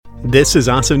This is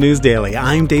Awesome News Daily.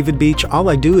 I'm David Beach. All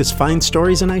I do is find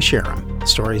stories and I share them.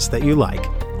 Stories that you like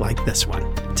this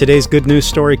one. Today's good news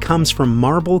story comes from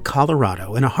Marble,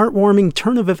 Colorado. In a heartwarming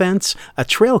turn of events, a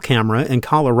trail camera in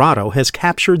Colorado has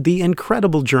captured the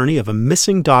incredible journey of a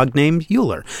missing dog named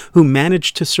Euler, who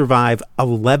managed to survive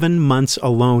 11 months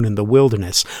alone in the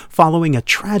wilderness following a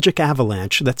tragic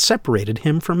avalanche that separated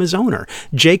him from his owner.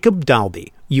 Jacob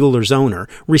Dalby, Euler's owner,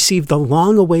 received the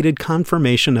long-awaited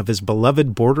confirmation of his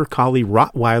beloved Border Collie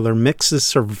Rottweiler mix's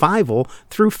survival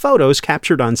through photos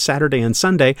captured on Saturday and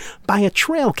Sunday by a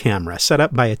trail camera set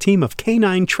up by a team of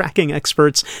canine tracking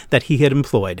experts that he had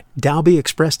employed. Dalby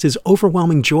expressed his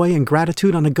overwhelming joy and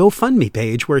gratitude on a GoFundMe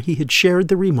page where he had shared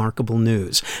the remarkable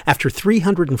news. After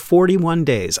 341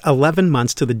 days, 11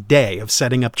 months to the day of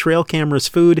setting up trail cameras'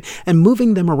 food and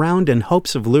moving them around in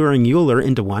hopes of luring Euler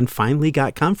into one, finally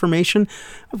got confirmation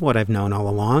of what I've known all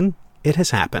along. It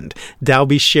has happened.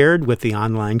 Dalby shared with the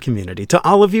online community. To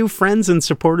all of you friends and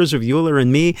supporters of Euler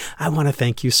and me, I want to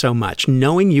thank you so much.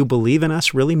 Knowing you believe in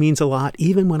us really means a lot,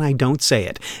 even when I don't say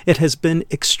it. It has been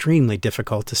extremely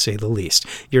difficult, to say the least.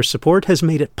 Your support has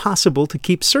made it possible to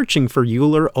keep searching for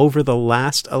Euler over the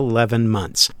last 11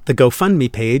 months. The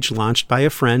GoFundMe page, launched by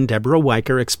a friend, Deborah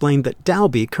Weicker, explained that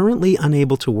Dalby, currently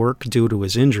unable to work due to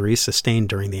his injuries sustained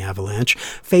during the avalanche,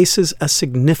 faces a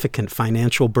significant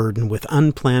financial burden with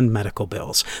unplanned medical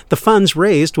bills. The funds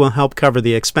raised will help cover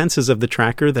the expenses of the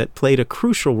tracker that played a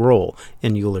crucial role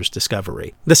in Euler's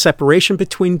discovery. The separation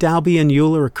between Dalby and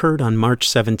Euler occurred on March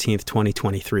 17,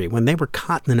 2023, when they were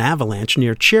caught in an avalanche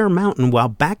near Chair Mountain while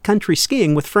backcountry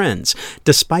skiing with friends.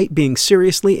 Despite being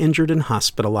seriously injured and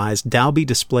hospitalized, Dalby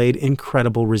displayed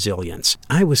incredible resilience.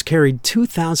 I was carried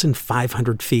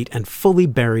 2,500 feet and fully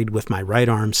buried with my right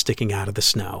arm sticking out of the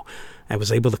snow. I was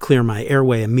able to clear my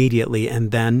airway immediately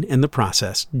and then, in the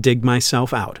process, dig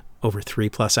myself out over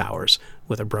 3+ hours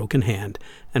with a broken hand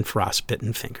and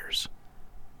frostbitten fingers.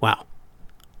 Wow.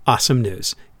 Awesome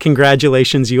news.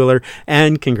 Congratulations, Euler,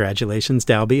 and congratulations,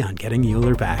 Dalby, on getting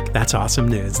Euler back. That's awesome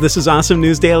news. This is Awesome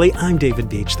News Daily. I'm David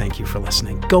Beach. Thank you for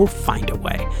listening. Go find a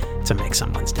way to make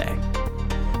someone's day.